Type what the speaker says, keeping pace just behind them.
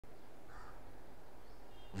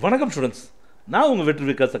வணக்கம் ஸ்டூடெண்ட்ஸ், நான் உங்கள் வெற்றி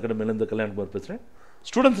விகாஸ் அகாடமியிலேருந்து கல்யாண்குமார் பேசுகிறேன்.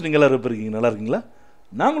 ஸ்டூடெண்ட்ஸ் நீங்கள் எல்லோரும் இருக்கீங்க, நல்லா இருக்கீங்களா?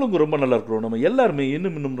 நாங்களும் ரொம்ப நல்லா இருக்கிறோம். நம்ம எல்லாருமே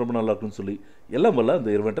இன்னும் ரொம்ப நல்லா இருக்குன்னு சொல்லி எல்லாம் வல்ல அந்த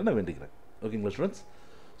இறைவன்ட்ட நான் வேண்டிக்கிறேன். ஓகேங்களா ஸ்டூடெண்ட்ஸ்?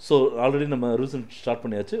 ஸோ ஆல்ரெடி நம்ம ரிவிஷன் ஸ்டார்ட்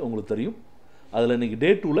பண்ணியாச்சு, உங்களுக்கு தெரியும். அதில் இன்றைக்கி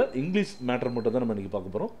டே 2ல் இங்கிலீஷ் மேட்டர் மட்டும் தான் நம்ம இன்றைக்கி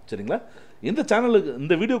பார்க்க போகிறோம். சரிங்களா? இந்த சேனலுக்கு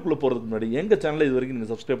இந்த வீடியோக்குள்ளே போகிறதுக்கு முன்னாடி எங்கள் சேனலை இது வரைக்கும்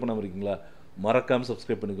நீங்கள் சப்ஸ்கிரைப் பண்ணாமல் இருக்கீங்களா? மறக்காமல்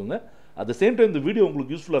சப்ஸ்கிரைப் பண்ணிக்கோங்க. அட் த சேம் டைம் இந்த வீடியோ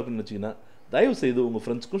உங்களுக்கு யூஸ்ஃபுல்லாக இருக்குன்னு வச்சிங்கன்னா தயவு செய்து உங்கள்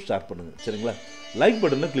ஃப்ரெண்ட்ஸ்க்கும் ஷேர் பண்ணுங்கள். சரிங்களா? லைக்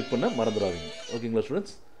பட்டனை கிளிக் பண்ண மறந்துடாதீங்க. ஓகேங்களா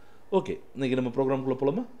ஸ்டூடெண்ட்ஸ்? ஓகே, இன்றைக்கி நம்ம ப்ரோக்ராம்குள்ளே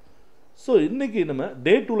போகலாமா? ஸோ இன்றைக்கி நம்ம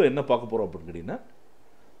டே 2ல் என்ன பார்க்க போகிறோம் அப்படின்னு கேட்டிங்கன்னா,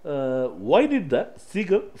 why did the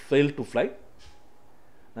seagull fail to fly?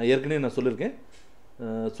 நான் ஏற்கனவே சொல்லியிருக்கேன்,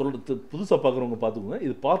 சொல்கிறது புதுசாக பார்க்குறவங்க பார்த்துக்கோங்க.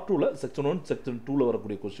 இது பார்ட் 2ல் செக்ஷன் 1 செக்ஷன் 2ல்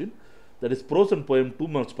வரக்கூடிய question. That is pros and poem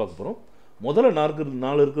 2 marks பார்க்க போகிறோம். முதல்ல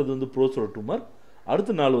 4 இருக்கிறது வந்து ப்ரோஸோட 2 மார்க்,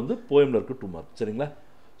 அடுத்த 4 வந்து போயமில் இருக்க 2 மார்க். சரிங்களா?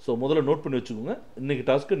 ஸோ முதல்ல நோட் பண்ணி வச்சுக்கோங்க. இன்றைக்கி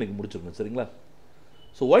டாஸ்க்கு இன்றைக்கி முடிச்சிருங்க. சரிங்களா?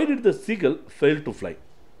 So why did the seagull fail to fly?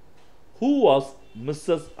 Who was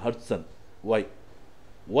Mrs. Hudson?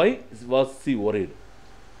 Why was she worried?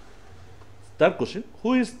 Third question,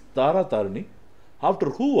 who is Tara Tarini? After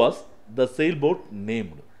who was the sailboat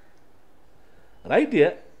named? Write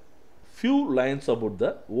a few lines about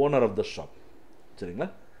the owner of the shop. சரிங்களா?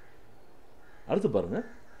 அடுத்து பாருங்க,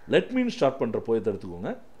 let me start பண்ணுற போயத்தை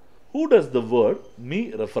எடுத்துக்கோங்க. Who does the word me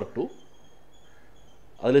refer to?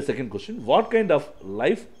 அதில் second question, what kind of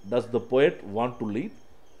life does the poet want to lead?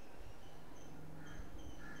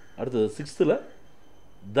 அடுத்தது 6th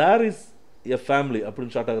there is a family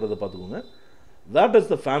அப்படின்னு start ஆகிறத பார்த்துக்கோங்க. where does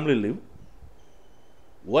the family live?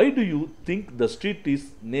 why do you think the street is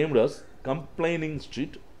named as complaining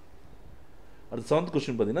street? அடுத்த 7th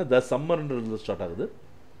question பார்த்தீங்கன்னா the summerன்றது start ஆகுது.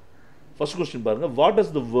 First question பாருங்க, what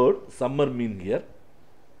does the word summer mean here?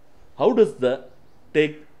 how does the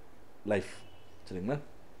take life? சரிங்களா?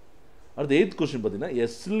 அடுத்த 8th question பார்த்தீங்கன்னா a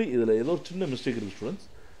silly, இதில் ஏதோ சின்ன மிஸ்டேக் இருக்குது ஸ்டூடெண்ட்ஸ்,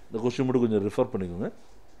 இந்த கொஸ்டின் மட்டும் கொஞ்சம் ரெஃபர் பண்ணிக்கோங்க.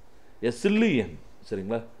 a silly hen,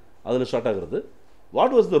 சரிங்களா? அதில் ஸ்டார்ட் ஆகிறது. what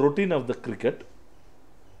was the routine of the cricket?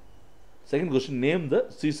 Second question, name the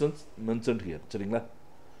seasons mentioned here. சரிங்களா?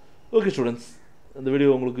 ஓகே ஸ்டூடெண்ட்ஸ், இந்த வீடியோ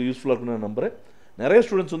உங்களுக்கு யூஸ்ஃபுல்லாக இருக்குன்னு நான் நம்புகிறேன். நிறைய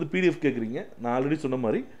ஸ்டூடெண்ட்ஸ் வந்து பிடிஎஃப் கேட்குறீங்க. நான் ஆல்ரெடி சொன்ன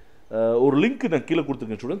மாதிரி ஒரு லிங்க் நான் கீழே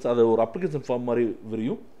கொடுத்துருக்கேன் ஸ்டூடெண்ட்ஸ். அதை ஒரு அப்ளிகேஷன் ஃபார்ம் மாதிரி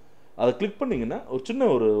விரியும். அதை கிளிக் பண்ணிங்கன்னா ஒரு சின்ன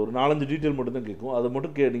ஒரு 4-5 டீட்டெயில் மட்டும் தான் கேட்கும். அதை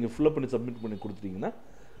மட்டும் நீங்கள் ஃபில்அப் பண்ணி சப்மிட் பண்ணி கொடுத்துட்டிங்கன்னா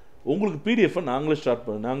உங்களுக்கு பிடிஎஃபை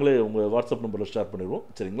நாங்களே உங்கள் வாட்ஸ்அப் நம்பரில் ஷேர் பண்ணிடுவோம்.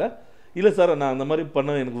 சரிங்களா? இல்லை சார், நான் அந்த மாதிரி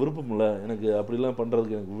பண்ண எனக்கு விருப்பம் இல்லை, எனக்கு அப்படிலாம்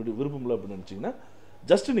பண்ணுறதுக்கு எனக்கு விருப்பம் இல்லை அப்படின்னு நினச்சிங்கன்னா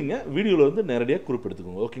ஜஸ்ட்டு நீங்கள் வீடியோவில் வந்து நேரடியாக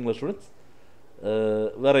குறிப்பெடுத்துக்கோங்க. ஓகேங்களா ஸ்டூடெண்ட்ஸ்?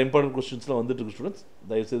 வேறு இம்பார்ட்டன்ட் கொஸ்டின்ஸ்லாம் வந்துட்டு இருக்கு ஸ்டூடெண்ட்ஸ்.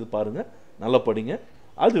 தயவுசெய்து பாருங்கள், நல்லா படிங்க.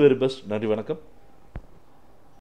 All the very best. நன்றி, வணக்கம்.